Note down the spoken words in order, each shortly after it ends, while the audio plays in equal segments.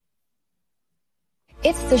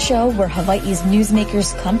It's the show where Hawaii's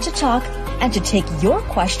newsmakers come to talk and to take your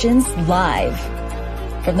questions live.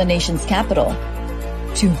 From the nation's capital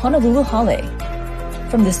to Honolulu Hale,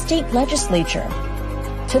 from the state legislature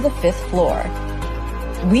to the fifth floor.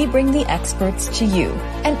 We bring the experts to you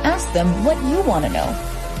and ask them what you want to know.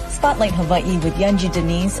 Spotlight Hawaii with Yunji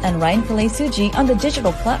Denise and Ryan Pillay-Suji on the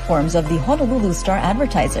digital platforms of the Honolulu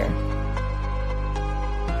Star-Advertiser.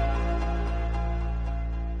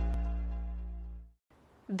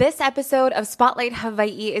 This episode of Spotlight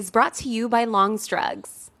Hawaii is brought to you by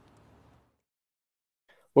Longstrugs.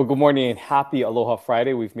 Well, good morning and happy Aloha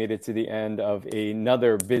Friday. We've made it to the end of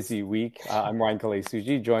another busy week. I'm Ryan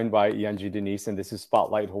Pillay-Suji, joined by Yunji Denise, and this is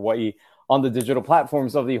Spotlight Hawaii on the digital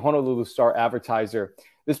platforms of the Honolulu Star-Advertiser.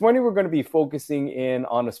 This morning, we're going to be focusing in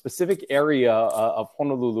on a specific area of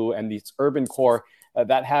Honolulu and its urban core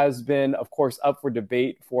that has been, of course, up for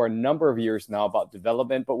debate for a number of years now about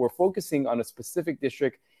development, but we're focusing on a specific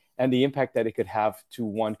district and the impact that it could have to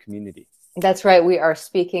one community. That's right. We are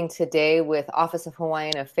speaking today with Office of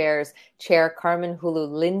Hawaiian Affairs Chair Carmen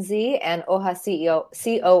Hulu-Lindsay and OHA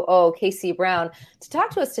COO Casey Brown to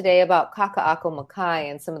talk to us today about Kaka'ako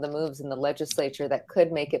Makai and some of the moves in the legislature that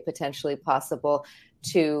could make it potentially possible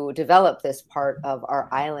to develop this part of our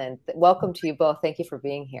island. Welcome to you both. Thank you for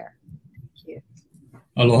being here. Thank you.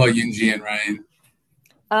 Aloha, Yunji and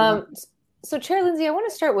Ryan. So Chair Lindsay, I want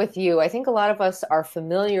to start with you. I think a lot of us are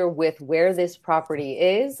familiar with where this property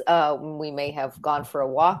is. We may have gone for a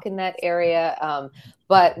walk in that area,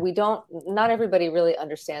 but not everybody really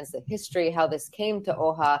understands the history, how this came to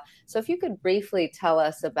OHA. So if you could briefly tell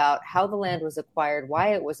us about how the land was acquired,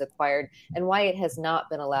 why it was acquired, and why it has not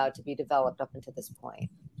been allowed to be developed up until this point.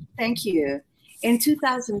 Thank you. In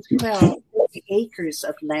 2012, 40 acres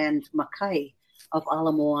of land, Makai, of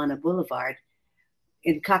Ala Moana Boulevard,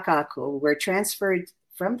 in Kaka'ako were transferred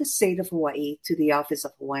from the state of Hawaii to the Office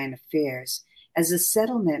of Hawaiian Affairs as a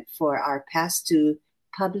settlement for our past due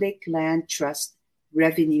public land trust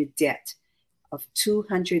revenue debt of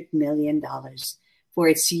 $200 million for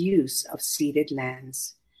its use of ceded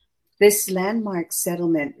lands. This landmark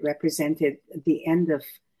settlement represented the end of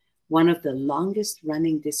one of the longest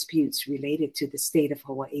running disputes related to the state of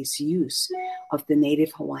Hawaii's use of the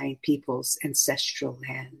Native Hawaiian people's ancestral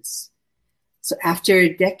lands. So after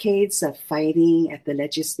decades of fighting at the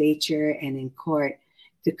legislature and in court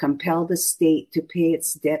to compel the state to pay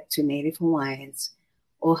its debt to Native Hawaiians,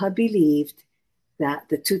 OHA believed that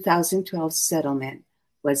the 2012 settlement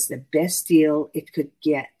was the best deal it could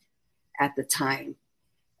get at the time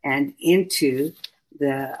and into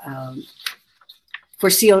the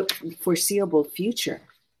foreseeable future.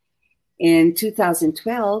 In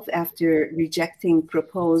 2012, after rejecting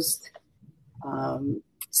proposed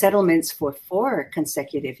settlements for 4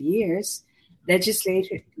 consecutive years,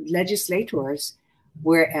 legislators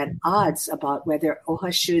were at odds about whether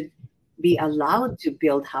OHA should be allowed to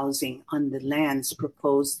build housing on the lands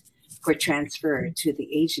proposed for transfer to the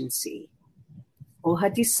agency.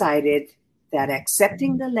 OHA decided that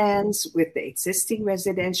accepting the lands with the existing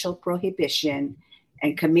residential prohibition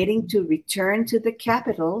and committing to return to the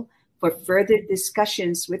capital for further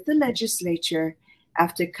discussions with the legislature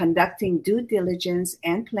after conducting due diligence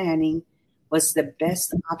and planning was the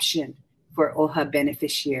best option for OHA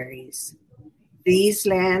beneficiaries. These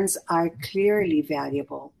lands are clearly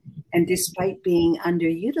valuable, and despite being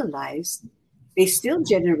underutilized, they still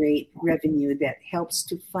generate revenue that helps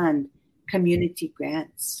to fund community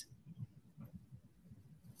grants.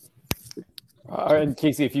 And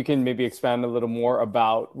Casey, if you can maybe expand a little more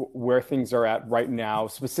about where things are at right now,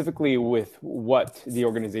 specifically with what the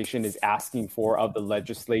organization is asking for of the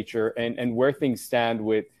legislature and where things stand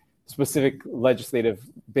with specific legislative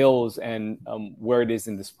bills and where it is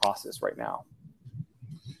in this process right now.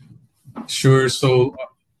 Sure. So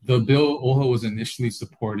the bill OHA was initially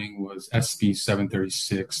supporting was SB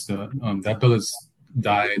 736. That bill has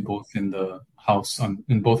died both in the House,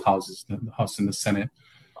 in both houses, the House and the Senate.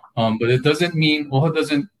 But it doesn't mean, OHA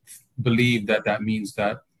doesn't believe that means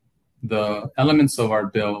that the elements of our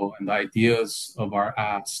bill and the ideas of our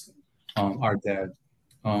ask are dead.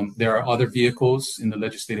 There are other vehicles in the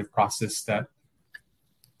legislative process that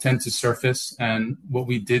tend to surface. And what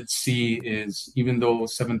we did see is, even though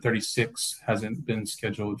 736 hasn't been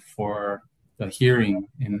scheduled for the hearing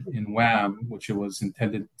in WAM, which it was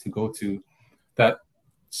intended to go to, that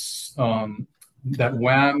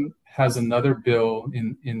WAM has another bill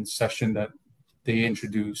in session that they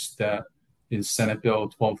introduced that is Senate Bill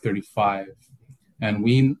 1235. And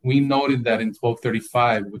we noted that in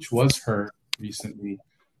 1235, which was heard recently,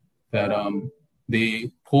 that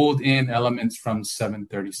they pulled in elements from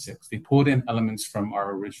 736. They pulled in elements from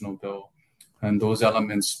our original bill And those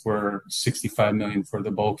elements were $65 million for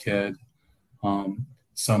the bulkhead,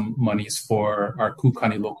 some monies for our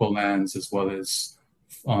Kukani local lands, as well as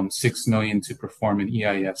 $6 million to perform an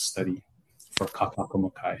EIS study for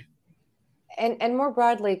Kakakomokai. And more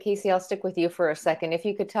broadly, Casey, I'll stick with you for a second. If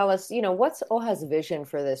you could tell us, what's OHA's vision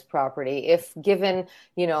for this property? If given,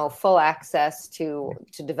 full access to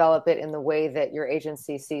develop it in the way that your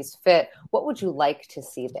agency sees fit, what would you like to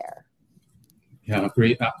see there? Yeah,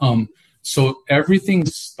 great. So everything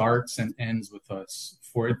starts and ends with us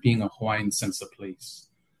for it being a Hawaiian sense of place.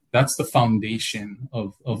 That's the foundation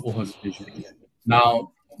of OHA's vision.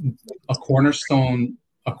 Now, a cornerstone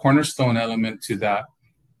element to that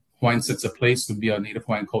Hawaiian sense of place would be a Native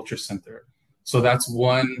Hawaiian Culture Center. So that's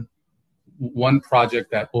one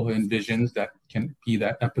project that OHA envisions that can be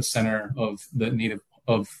that epicenter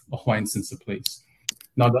of a Hawaiian sense of place.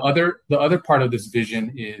 Now, the other part of this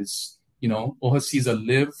vision is, OHA sees a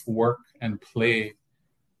live, work, and play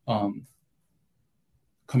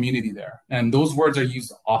community there. And those words are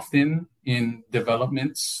used often in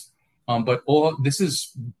developments, but this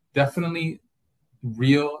is definitely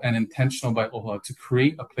real and intentional by OHA to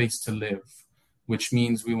create a place to live, which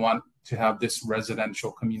means we want to have this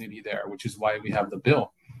residential community there, which is why we have the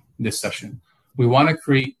bill this session. We want to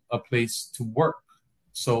create a place to work.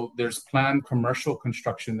 So there's planned commercial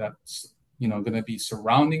construction that's going to be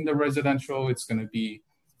surrounding the residential. It's going to be,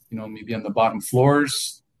 maybe on the bottom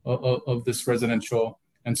floors of this residential.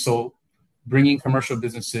 And so bringing commercial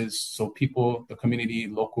businesses so people, the community,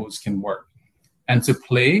 locals can work. And to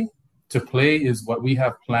play is what we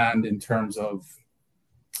have planned in terms of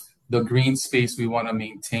the green space we want to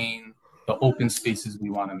maintain, the open spaces we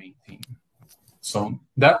want to maintain. So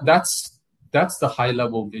that's the high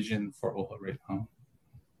level vision for OHA right now.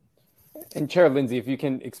 And Chair Lindsay, if you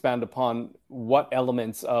can expand upon what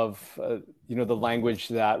elements of the language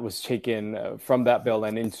that was taken from that bill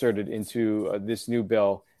and inserted into this new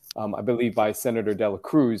bill, I believe by Senator Dela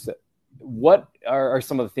Cruz, what are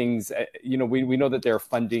some of the things, we know that there are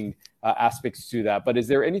funding aspects to that, but is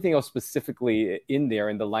there anything else specifically in there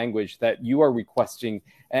in the language that you are requesting,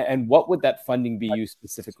 and what would that funding be used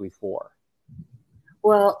specifically for?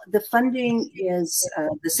 Well, the funding is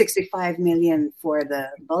the $65 million for the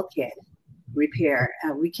bulkhead repair.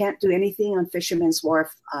 We can't do anything on Fisherman's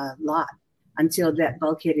Wharf lot until that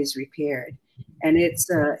bulkhead is repaired. And it's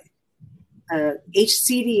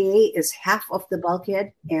HCDA is half of the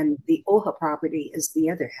bulkhead and the OHA property is the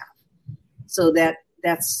other half. So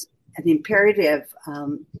that's an imperative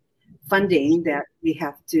funding that we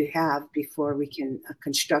have to have before we can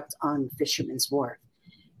construct on Fisherman's Wharf.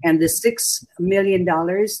 And the $6 million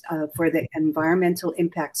for the environmental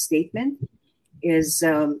impact statement is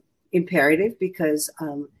imperative because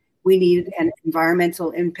we need an environmental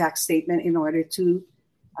impact statement in order to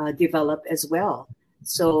develop as well.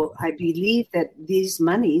 So I believe that these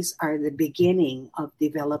monies are the beginning of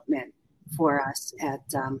development for us at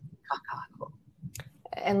Kaka'ako.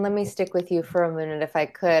 And let me stick with you for a minute, if I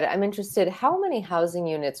could. I'm interested, how many housing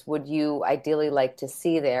units would you ideally like to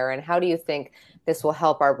see there? And how do you think this will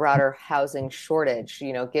help our broader housing shortage,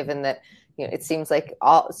 given that it seems like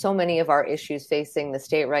so many of our issues facing the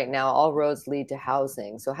state right now, all roads lead to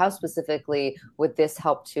housing. So how specifically would this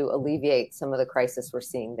help to alleviate some of the crisis we're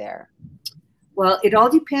seeing there? Well, it all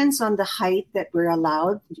depends on the height that we're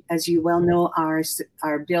allowed. As you well know,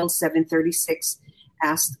 our Bill 736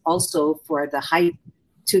 asked also for the height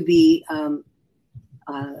to be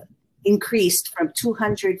increased from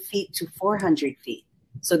 200 feet to 400 feet.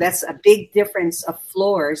 So that's a big difference of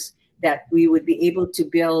floors that we would be able to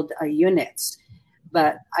build units.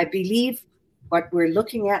 But I believe what we're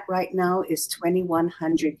looking at right now is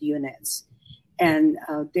 2,100 units. And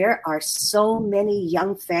there are so many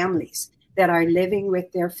young families that are living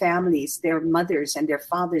with their families, their mothers and their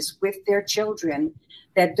fathers with their children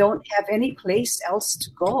that don't have any place else to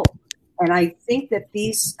go. And I think that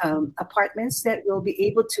these apartments that we'll be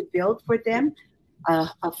able to build for them,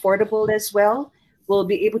 affordable as well, will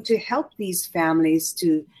be able to help these families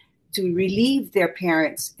to relieve their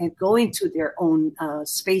parents and go into their own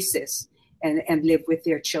spaces and live with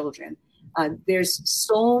their children. There's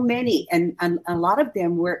so many, and a lot of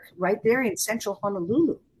them work right there in central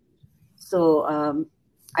Honolulu. So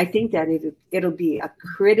I think that it'll be a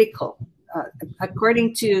critical,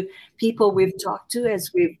 according to people we've talked to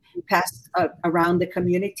as we've passed around the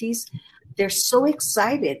communities, they're so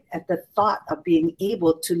excited at the thought of being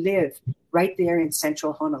able to live right there in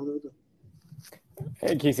central Honolulu.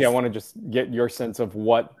 Hey, Casey, I want to just get your sense of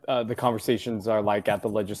what the conversations are like at the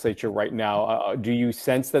legislature right now. Do you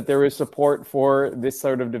sense that there is support for this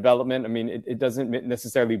sort of development? I mean, it doesn't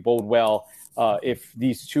necessarily bode well if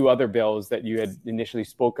these two other bills that you had initially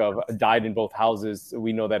spoke of died in both houses.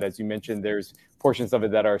 We know that, as you mentioned, there's portions of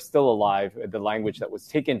it that are still alive, the language that was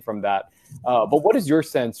taken from that. But what is your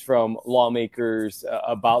sense from lawmakers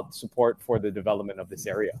about support for the development of this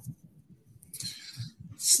area?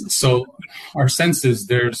 So our sense is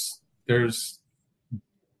there's a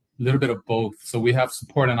little bit of both. So we have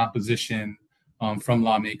support and opposition from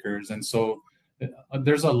lawmakers. And so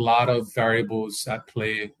there's a lot of variables at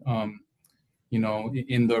play.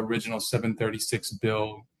 In the original 736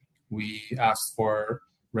 bill, we asked for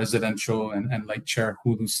residential and like Chair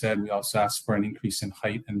Hulu said, we also asked for an increase in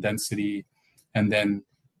height and density, and then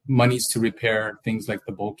monies to repair things like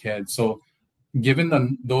the bulkhead. So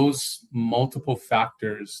given those multiple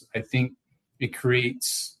factors, I think it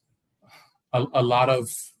creates a lot of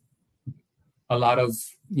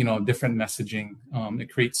different messaging. It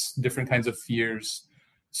creates different kinds of fears.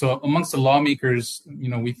 So amongst the lawmakers,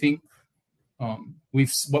 we think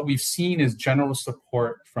what we've seen is general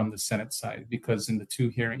support from the Senate side, because in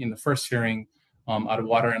the first hearing out of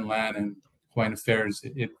Water and Land and Hawaiian Affairs,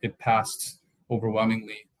 it passed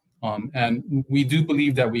overwhelmingly. And we do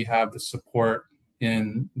believe that we have the support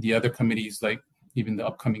in the other committees, like even the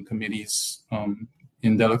upcoming committees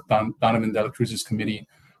in Donovan Dela Cruz's committee.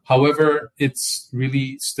 However, it's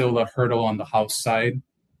really still a hurdle on the House side.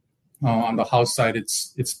 On the House side,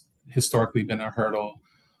 it's historically been a hurdle.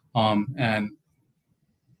 And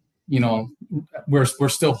we're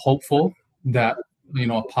still hopeful that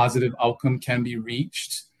a positive outcome can be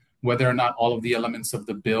reached. Whether or not all of the elements of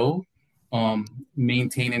the bill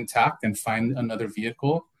maintain intact and find another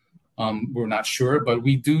vehicle, we're not sure, but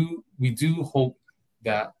we do hope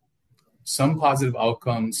that some positive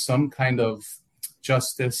outcome, some kind of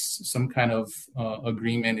justice, some kind of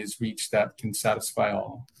agreement is reached that can satisfy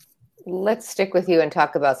all. Let's stick with you and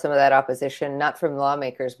talk about some of that opposition, not from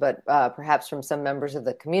lawmakers, but perhaps from some members of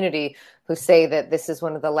the community who say that this is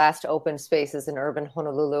one of the last open spaces in urban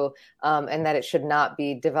Honolulu and that it should not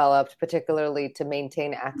be developed, particularly to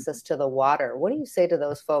maintain access to the water. What do you say to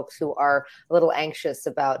those folks who are a little anxious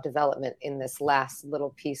about development in this last little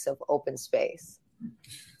piece of open space?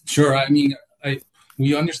 Sure. I mean,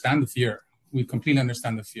 we understand the fear. We completely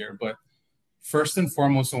understand the fear. But first and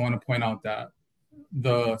foremost, I want to point out that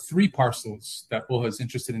the 3 parcels that OHA is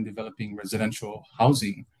interested in developing residential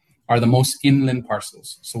housing are the most inland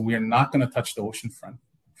parcels. So we are not going to touch the oceanfront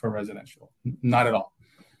for residential, not at all.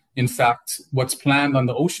 In fact, what's planned on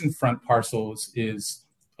the oceanfront parcels is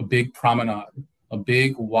a big promenade, a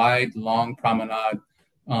big, wide, long promenade,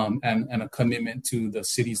 and a commitment to the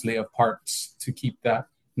city's layout parks to keep that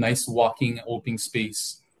nice walking, open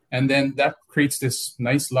space. And then that creates this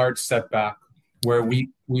nice, large setback where we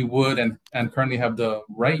would and currently have the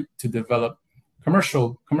right to develop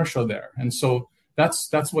commercial there. And so that's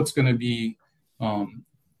what's going to be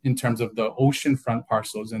in terms of the oceanfront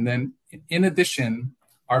parcels. And then in addition,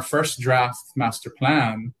 our first draft master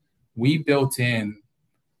plan, we built in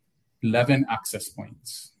 11 access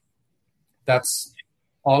points. That's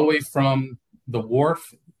all the way from the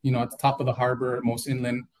wharf, at the top of the harbor, most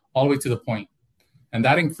inland, all the way to the point. And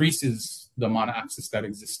that increases the amount of access that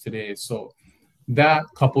exists today. So that,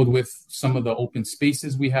 coupled with some of the open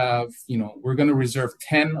spaces we have, we're going to reserve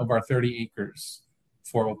 10 of our 30 acres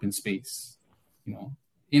for open space.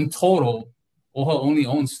 In total, OHA only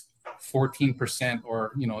owns 14%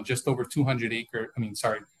 or, just over 200 acres.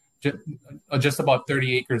 Just about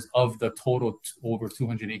 30 acres of the total over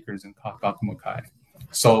 200 acres in Kakakumakai.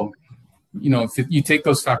 So, if you take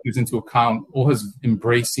those factors into account, OHA's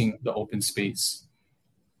embracing the open space.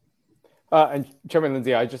 And Chairman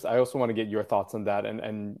Lindsay, I also want to get your thoughts on that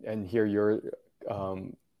and hear your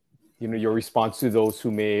your response to those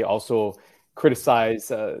who may also criticize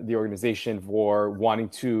the organization for wanting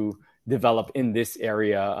to develop in this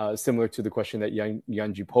area, similar to the question that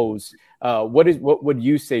Yanji posed. What would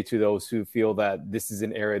you say to those who feel that this is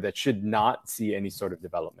an area that should not see any sort of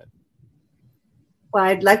development? Well,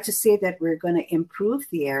 I'd like to say that we're going to improve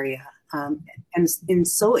the area, and in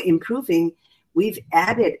so improving, we've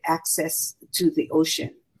added access to the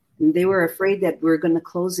ocean. And they were afraid that we're going to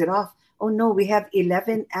close it off. Oh no, we have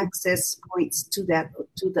 11 access points to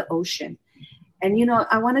the ocean. And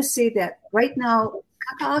I want to say that right now,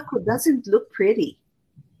 Kaka'ako doesn't look pretty.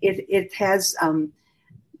 It has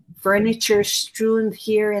furniture strewn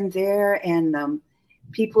here and there, and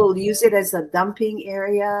people use it as a dumping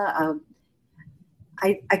area.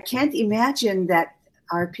 I can't imagine that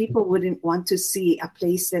our people wouldn't want to see a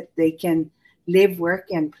place that they can live, work,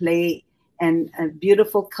 and play, and a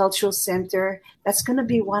beautiful cultural center. That's going to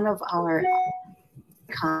be one of our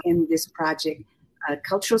in this project, a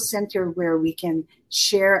cultural center where we can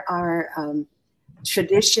share our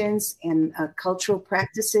traditions and cultural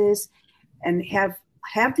practices, and have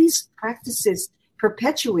these practices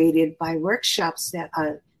perpetuated by workshops that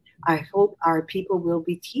I hope our people will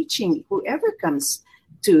be teaching whoever comes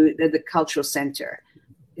to the cultural center.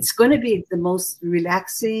 It's going to be the most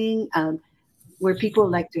relaxing, where people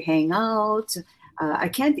like to hang out. I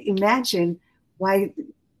can't imagine why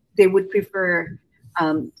they would prefer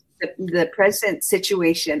the present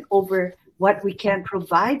situation over what we can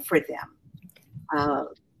provide for them.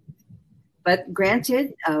 But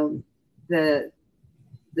granted, the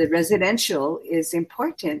residential is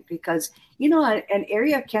important because, you know, an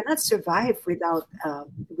area cannot survive without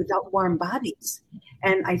warm bodies.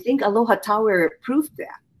 And I think Aloha Tower proved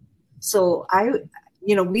that. So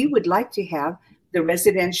we would like to have the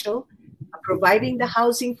residential, providing the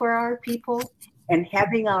housing for our people and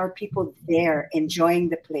having our people there enjoying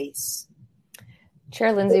the place.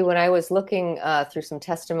 Chair Lindsay, when I was looking through some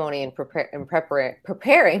testimony and preparing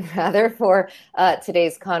for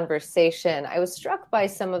today's conversation, I was struck by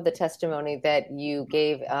some of the testimony that you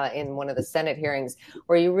gave in one of the Senate hearings,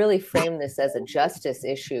 where you really framed this as a justice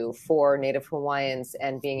issue for Native Hawaiians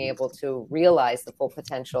and being able to realize the full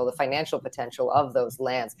potential, the financial potential of those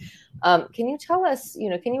lands. Can you tell us,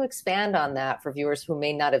 can you expand on that for viewers who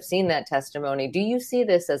may not have seen that testimony? Do you see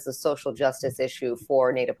this as a social justice issue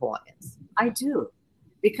for Native Hawaiians? I do.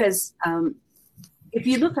 Because if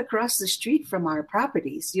you look across the street from our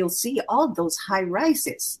properties, you'll see all those high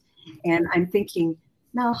rises. And I'm thinking,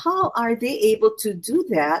 now, how are they able to do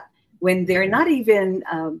that when they're not even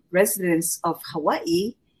residents of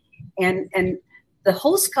Hawaii? And the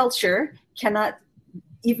host culture cannot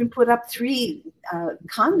even put up 3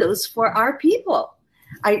 condos for our people.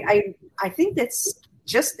 I think that's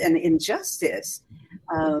just an injustice.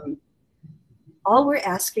 All we're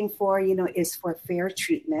asking for, is for fair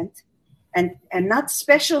treatment and not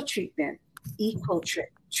special treatment, equal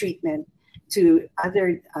treatment to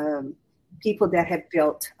other people that have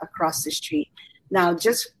built across the street. Now,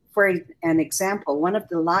 just for an example, one of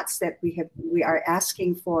the lots that we are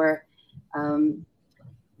asking for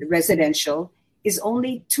residential is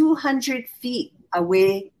only 200 feet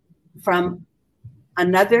away from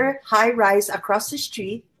another high rise across the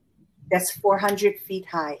street that's 400 feet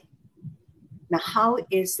high. Now, how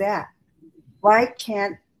is that? Why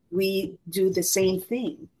can't we do the same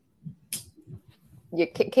thing? Yeah,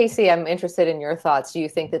 Casey, I'm interested in your thoughts. Do you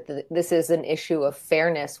think that this is an issue of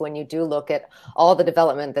fairness when you do look at all the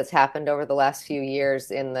development that's happened over the last few years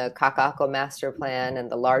in the Kaka'ako master plan and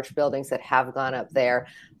the large buildings that have gone up there?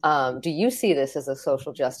 Do you see this as a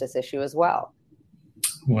social justice issue as well?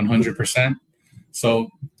 100%. So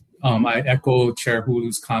I echo Chair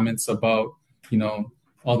Hulu's comments about,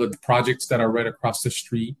 all the projects that are right across the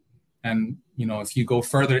street. And, if you go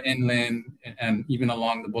further inland and even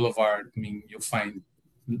along the boulevard, you'll find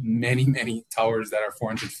many, many towers that are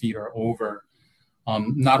 400 feet or over.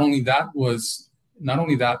 Not only that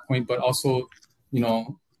point, but also,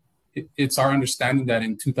 it's our understanding that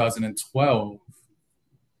in 2012,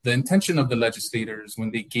 the intention of the legislators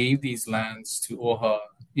when they gave these lands to OHA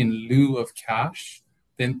in lieu of cash,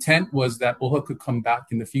 the intent was that OHA could come back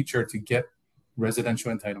in the future to get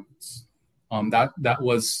residential entitlements. That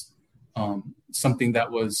was something that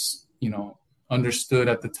was, understood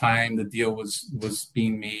at the time the deal was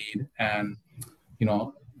being made, and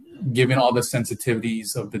given all the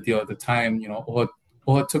sensitivities of the deal at the time,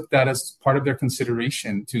 OHA took that as part of their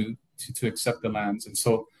consideration to accept the lands, and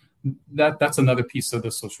so that's another piece of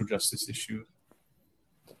the social justice issue.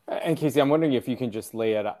 And Casey, I'm wondering if you can just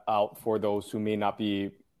lay it out for those who may not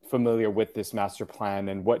be familiar with this master plan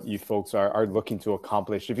and what you folks are looking to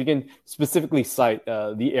accomplish. If you can specifically cite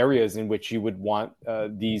the areas in which you would want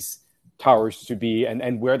these towers to be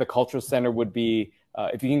and where the cultural center would be,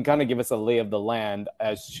 if you can kind of give us a lay of the land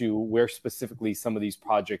as to where specifically some of these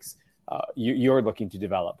projects you're looking to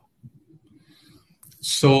develop.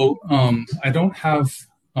 So I don't have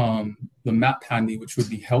the map handy, which would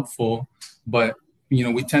be helpful, but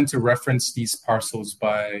we tend to reference these parcels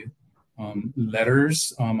by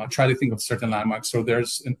letters. I'll try to think of certain landmarks. So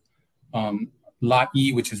there's Lot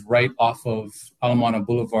E, which is right off of Ala Moana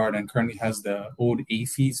Boulevard and currently has the old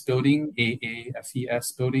AFES building,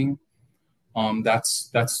 AAFES building.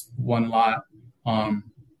 That's one lot. And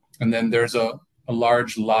then there's a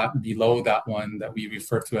large lot below that one that we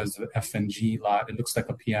refer to as the FNG lot. It looks like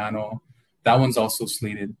a piano. That one's also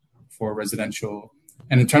slated for residential.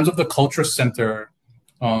 And in terms of the culture center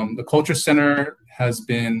has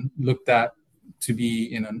been looked at to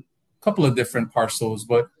be in a couple of different parcels,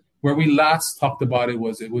 but where we last talked about it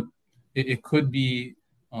was it could be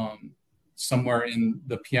somewhere in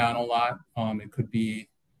the Piano lot. It could be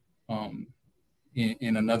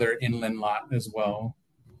in another inland lot as well.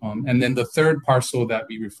 And then the third parcel that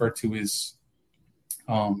we refer to is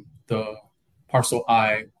the parcel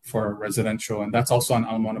I for residential, and that's also on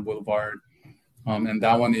Ala Moana Boulevard. And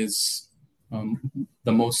that one is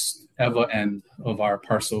the most ever end of our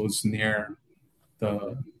parcels near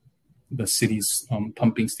the city's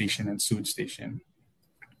pumping station and sewage station.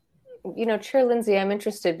 You know, Chair Lindsay, I'm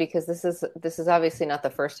interested because this is obviously not the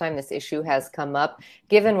first time this issue has come up.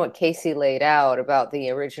 Given what Casey laid out about the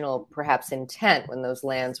original perhaps intent when those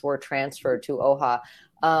lands were transferred to OHA,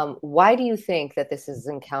 why do you think that this has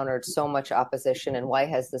encountered so much opposition, and why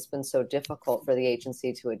has this been so difficult for the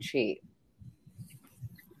agency to achieve?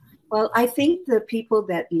 Well, I think the people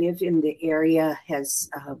that live in the area has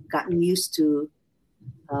gotten used to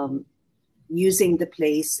using the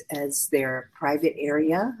place as their private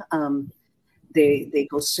area. They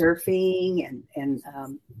go surfing and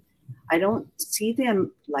I don't see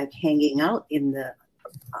them like hanging out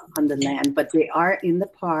on the land, but they are in the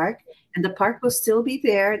park, and the park will still be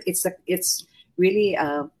there. It's really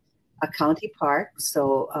a county park,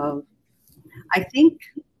 so I think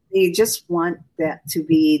they just want that to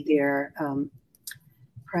be their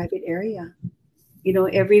private area. You know,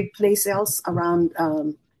 every place else around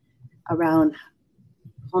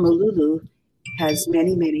Honolulu has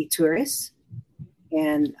many tourists,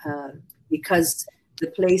 and because the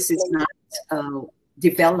place is not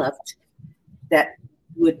developed, that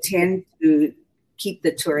would tend to keep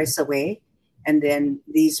the tourists away, and then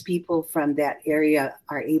these people from that area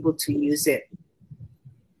are able to use it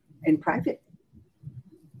in private.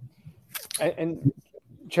 And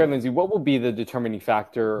Chair Lindsay, what will be the determining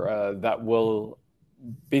factor that will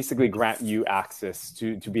basically grant you access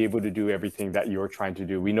to be able to do everything that you're trying to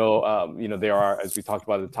do? We know, there are, as we talked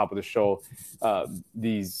about at the top of the show,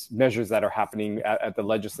 these measures that are happening at the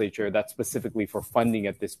legislature that's specifically for funding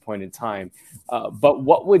at this point in time. But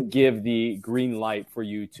what would give the green light for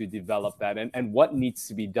you to develop that, and what needs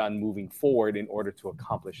to be done moving forward in order to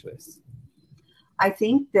accomplish this? I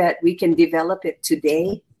think that we can develop it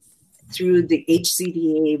today through the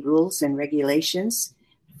HCDA rules and regulations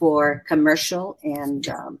for commercial and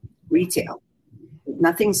retail.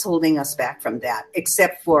 Nothing's holding us back from that,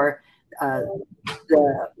 except for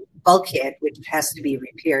the bulkhead, which has to be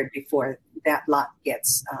repaired before that lot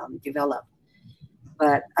gets developed.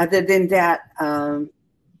 But other than that,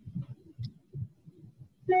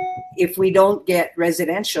 if we don't get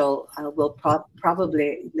residential, we'll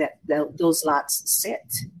probably let those lots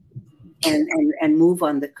sit and move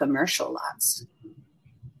on the commercial lots.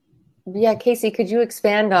 Yeah, Casey, could you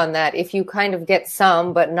expand on that? If you kind of get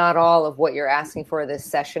some, but not all of what you're asking for this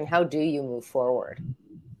session, how do you move forward?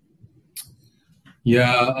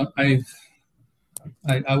 Yeah,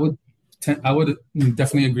 I would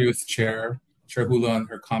definitely agree with Chair Hula on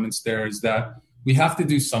her comments there, is that we have to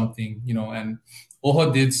do something, and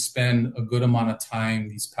OHA did spend a good amount of time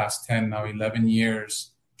these past 10, now 11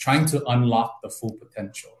 years trying to unlock the full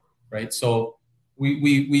potential, right? So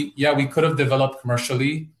we could have developed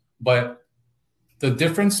commercially, but the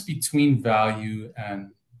difference between value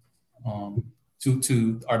and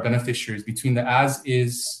to our beneficiaries, between the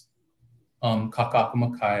as-is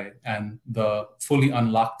Kaka'ako and the fully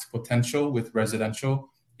unlocked potential with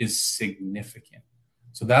residential is significant.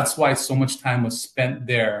 So that's why so much time was spent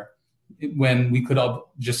there when we could have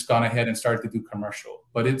just gone ahead and started to do commercial.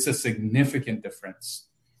 But it's a significant difference.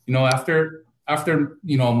 After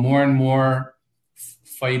more and more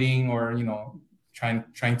fighting or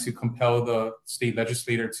trying to compel the state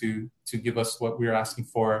legislator to give us what we're asking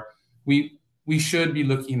for, we should be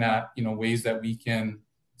looking at ways that we can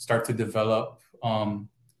start to develop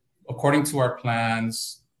according to our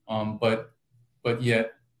plans, but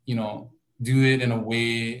yet do it in a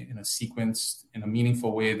way, in a sequence, in a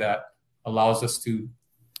meaningful way that allows us to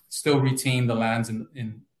still retain the lands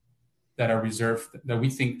in that are reserved, that we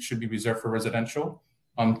think should be reserved for residential.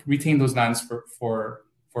 Retain those lands for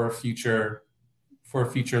a future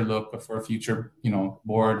look, for a future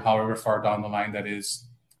board, however far down the line that is.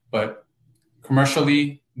 But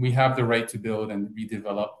commercially, we have the right to build and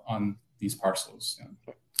redevelop on these parcels.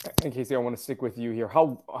 Yeah. And Casey, I want to stick with you here.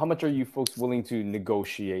 How much are you folks willing to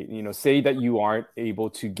negotiate? Say that you aren't able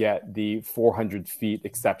to get the 400 feet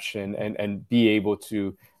exception and be able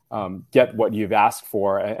to get what you've asked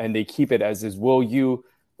for, and they keep it as is. Will you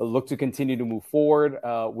look to continue to move forward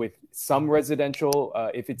with some residential,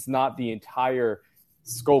 if it's not the entire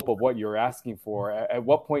scope of what you're asking for, at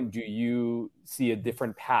what point do you see a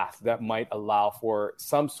different path that might allow for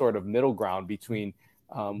some sort of middle ground between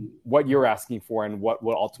what you're asking for and what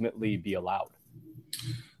will ultimately be allowed?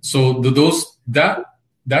 So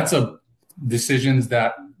that's a decisions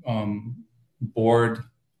that board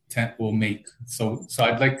will make. So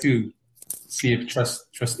I'd like to see if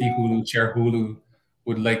Trustee Hulu, Chair Hulu,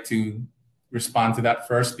 would like to respond to that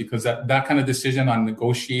first, because that kind of decision on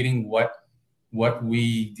negotiating what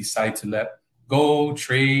we decide to let go,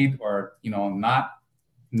 trade, or not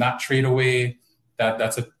trade away,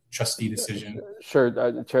 that's a trustee decision.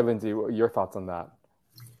 Sure, Chair Lindsay, your thoughts on that?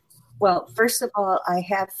 Well, first of all, I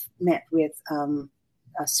have met with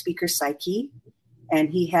Speaker Saiki, and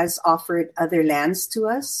he has offered other lands to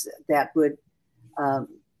us that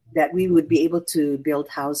we would be able to build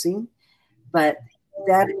housing, but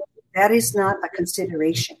that is not a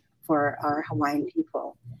consideration for our Hawaiian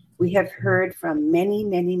people. We have heard from many,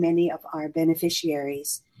 many, many of our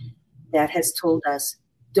beneficiaries that has told us,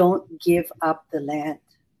 don't give up the land.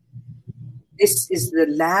 This is the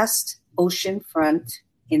last ocean front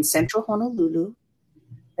in central Honolulu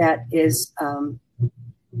that is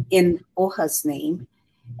in OHA's name.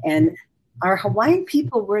 And our Hawaiian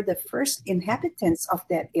people were the first inhabitants of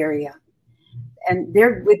that area. And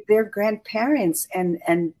they're with their grandparents and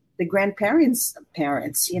the grandparents'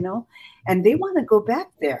 parents, and they want to go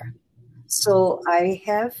back there. So I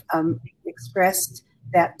have expressed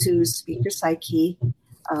that to Speaker Saiki.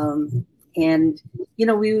 And,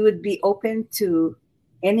 we would be open to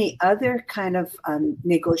any other kind of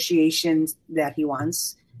negotiations that he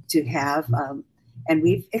wants to have. And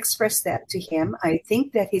we've expressed that to him. I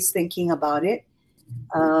think that he's thinking about it.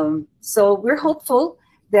 So we're hopeful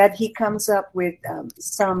that he comes up with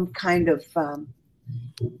some kind of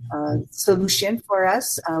solution for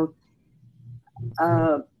us.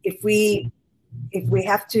 If we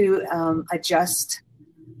have to adjust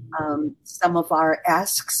some of our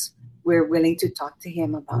asks, we're willing to talk to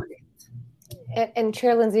him about it. And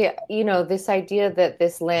Chair Lindsay, this idea that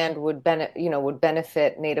this land would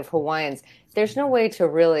benefit Native Hawaiians, there's no way to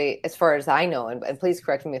really, as far as I know, and please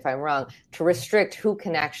correct me if I'm wrong, to restrict who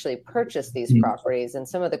can actually purchase these properties. And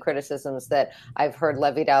some of the criticisms that I've heard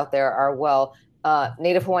levied out there are,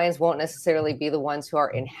 Native Hawaiians won't necessarily be the ones who are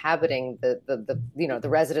inhabiting the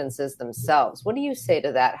residences themselves. What do you say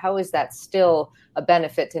to that? How is that still a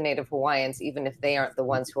benefit to Native Hawaiians, even if they aren't the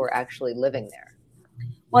ones who are actually living there?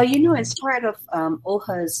 Well, as part of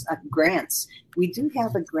OHA's grants, we do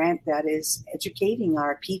have a grant that is educating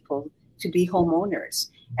our people to be homeowners.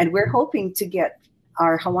 And we're hoping to get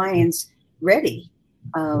our Hawaiians ready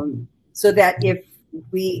so that if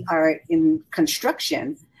we are in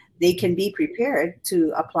construction, they can be prepared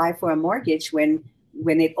to apply for a mortgage when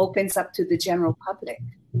it opens up to the general public.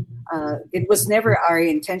 It was never our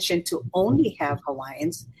intention to only have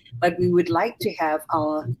Hawaiians, but we would like to have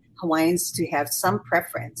our Hawaiians to have some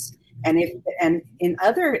preference. And in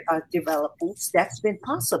other developments, that's been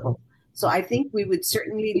possible. So I think we would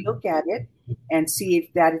certainly look at it and see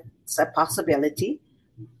if that's a possibility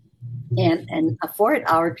and afford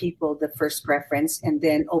our people the first preference and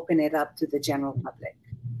then open it up to the general public.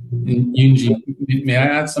 Yunji, may I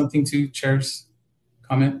add something to Chair's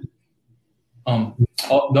comment?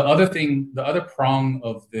 The other prong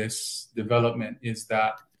of this development is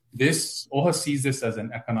that OHA sees this as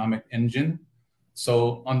an economic engine.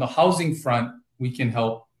 So on the housing front, we can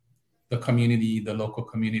help the community, the local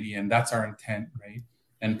community, and that's our intent, right?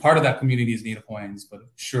 And part of that community is Native Hawaiians, but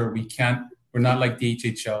sure, we're not like the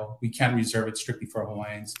HHL. We can't reserve it strictly for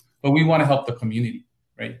Hawaiians, but we want to help the community,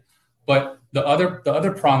 right? But the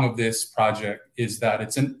other prong of this project is that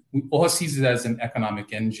OHA sees it as an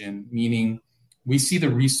economic engine, meaning we see the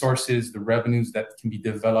resources, the revenues that can be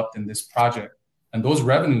developed in this project. And those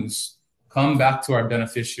revenues come back to our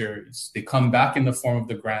beneficiaries. They come back in the form of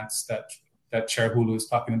the grants that Chair Hulu is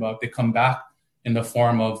talking about. They come back in the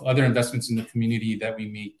form of other investments in the community that we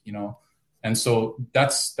make, And so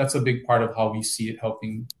that's a big part of how we see it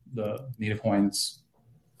helping the Native Hawaiians.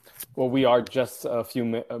 Well, we are just a few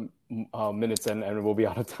minutes and we'll be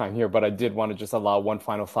out of time here, but I did want to just allow one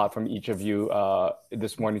final thought from each of you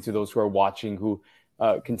this morning to those who are watching who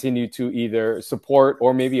continue to either support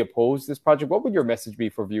or maybe oppose this project. What would your message be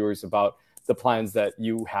for viewers about the plans that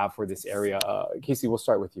you have for this area? Casey, we'll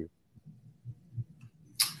start with you.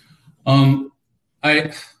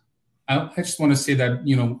 I just want to say that,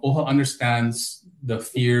 OHA understands the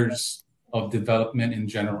fears of development in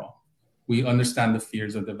general. We understand the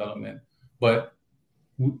fears of development, but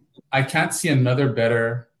I can't see another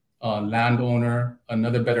better landowner,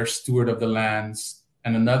 another better steward of the lands,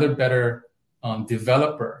 and another better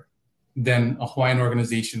developer than a Hawaiian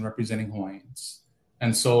organization representing Hawaiians.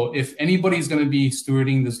 And so if anybody's going to be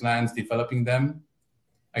stewarding these lands, developing them,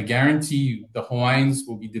 I guarantee you the Hawaiians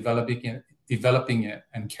will be developing it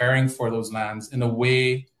and caring for those lands in a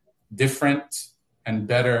way different and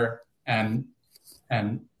better and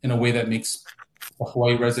in a way that makes the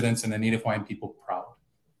Hawaii residents and the Native Hawaiian people proud.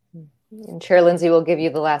 And Chair Lindsay will give you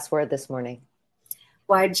the last word this morning.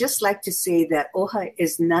 Well, I'd just like to say that OHA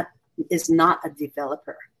is not a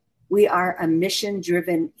developer. We are a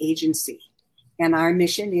mission-driven agency, and our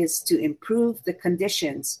mission is to improve the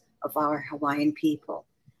conditions of our Hawaiian people.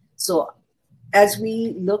 So as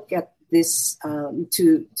we look at this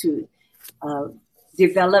to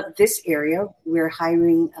develop this area, we're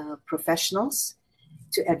hiring professionals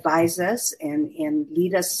to advise us and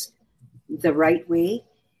lead us the right way.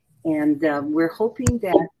 And we're hoping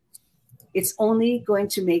that it's only going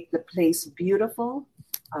to make the place beautiful,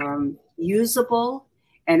 usable,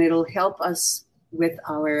 and it'll help us with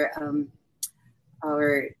our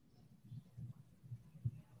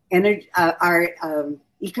energy, our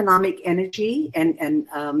economic energy and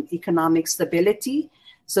economic stability,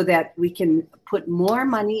 so that we can put more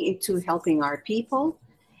money into helping our people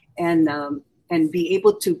and be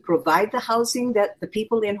able to provide the housing that the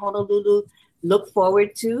people in Honolulu look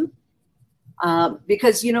forward to.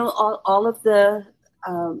 Because, you know, all of the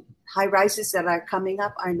high rises that are coming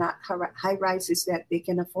up are not high rises that they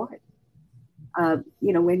can afford.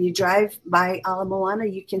 You know, when you drive by Ala Moana,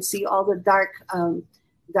 you can see all the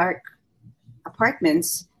dark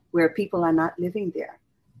apartments where people are not living there.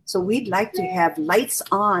 So we'd like to have lights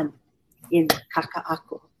on in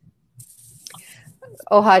Kaka'ako.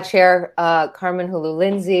 OHA Chair Carmen Hulu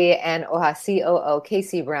Lindsay and OHA COO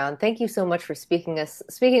Casey Brown, thank you so much for speaking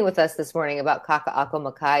with us this morning about Kaka'ako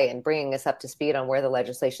Makai and bringing us up to speed on where the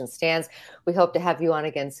legislation stands. We hope to have you on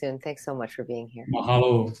again soon. Thanks so much for being here.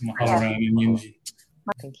 Mahalo, Ryan and Yunji.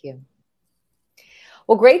 Thank you.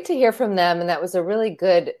 Well, great to hear from them. And that was a really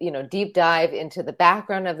good, deep dive into the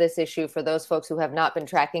background of this issue for those folks who have not been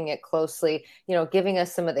tracking it closely, giving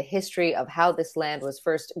us some of the history of how this land was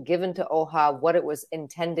first given to OHA, what it was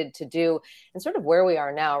intended to do, and sort of where we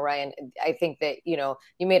are now, Ryan. I think that, you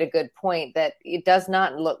made a good point that it does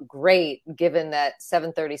not look great given that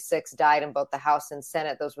 736 died in both the House and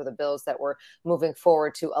Senate. Those were the bills that were moving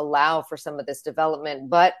forward to allow for some of this development.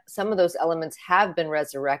 But some of those elements have been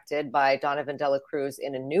resurrected by Donovan Dela Cruz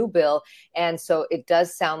in a new bill. And so it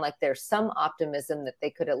does sound like there's some optimism that they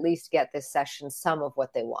could at least get this session some of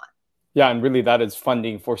what they want. Yeah, and really that is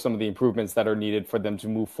funding for some of the improvements that are needed for them to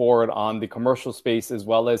move forward on the commercial space, as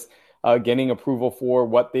well as getting approval for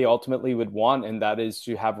what they ultimately would want. And that is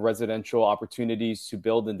to have residential opportunities to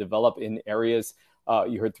build and develop in areas.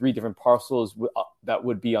 You heard 3 different parcels that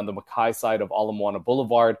would be on the Makai side of Ala Moana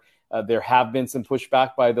Boulevard. There have been some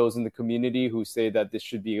pushback by those in the community who say that this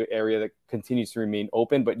should be an area that continues to remain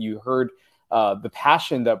open. But you heard the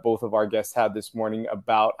passion that both of our guests had this morning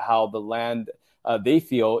about how the land they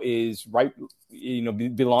feel is right,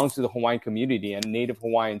 belongs to the Hawaiian community, and Native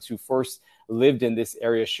Hawaiians who first lived in this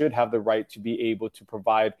area should have the right to be able to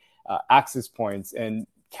provide access points and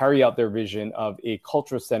carry out their vision of a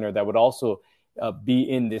cultural center that would also be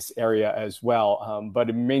in this area as well. But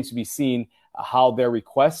it remains to be seen how their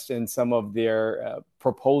requests and some of their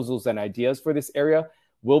proposals and ideas for this area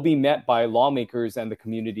will be met by lawmakers and the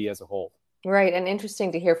community as a whole. Right. And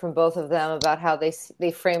interesting to hear from both of them about how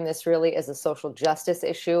they frame this really as a social justice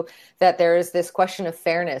issue, that there is this question of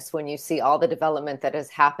fairness when you see all the development that has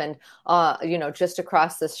happened, just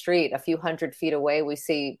across the street, a few hundred feet away. We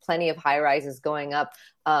see plenty of high rises going up.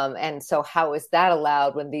 And so how is that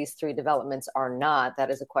allowed when these 3 developments are not?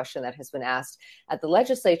 That is a question that has been asked at the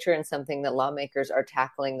legislature and something that lawmakers are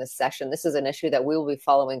tackling this session. This is an issue that we will be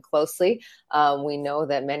following closely. We know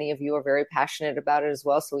that many of you are very passionate about it as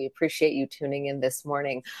well, so we appreciate you tuning in this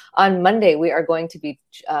morning. On Monday, we are going to be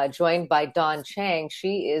joined by Dawn Chang.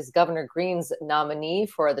 She is Governor Green's nominee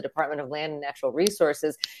for the Department of Land and Natural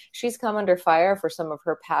Resources. She's come under fire for some of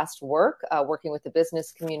her past work, working with the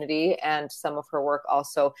business community, and some of her work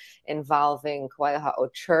also involving Kauai Ha'o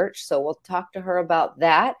Church. So we'll talk to her about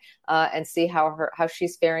that and see how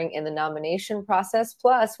she's faring in the nomination process,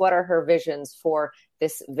 plus what are her visions for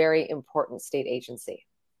this very important state agency.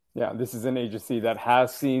 Yeah, this is an agency that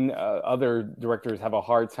has seen other directors have a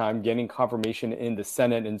hard time getting confirmation in the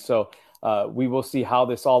Senate. And so we will see how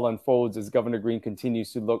this all unfolds as Governor Green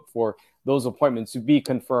continues to look for those appointments to be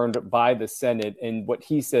confirmed by the Senate, and what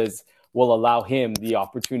he says will allow him the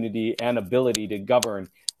opportunity and ability to govern,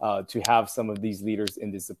 to have some of these leaders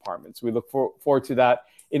in these departments. We look forward to that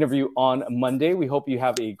interview on Monday. We hope you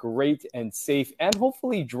have a great and safe and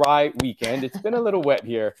hopefully dry weekend. It's been a little wet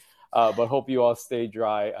here But hope you all stay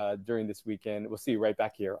dry during this weekend. We'll see you right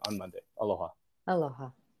back here on Monday. Aloha. Aloha.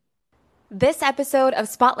 This episode of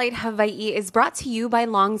Spotlight Hawaii is brought to you by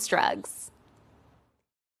Long's Drugs.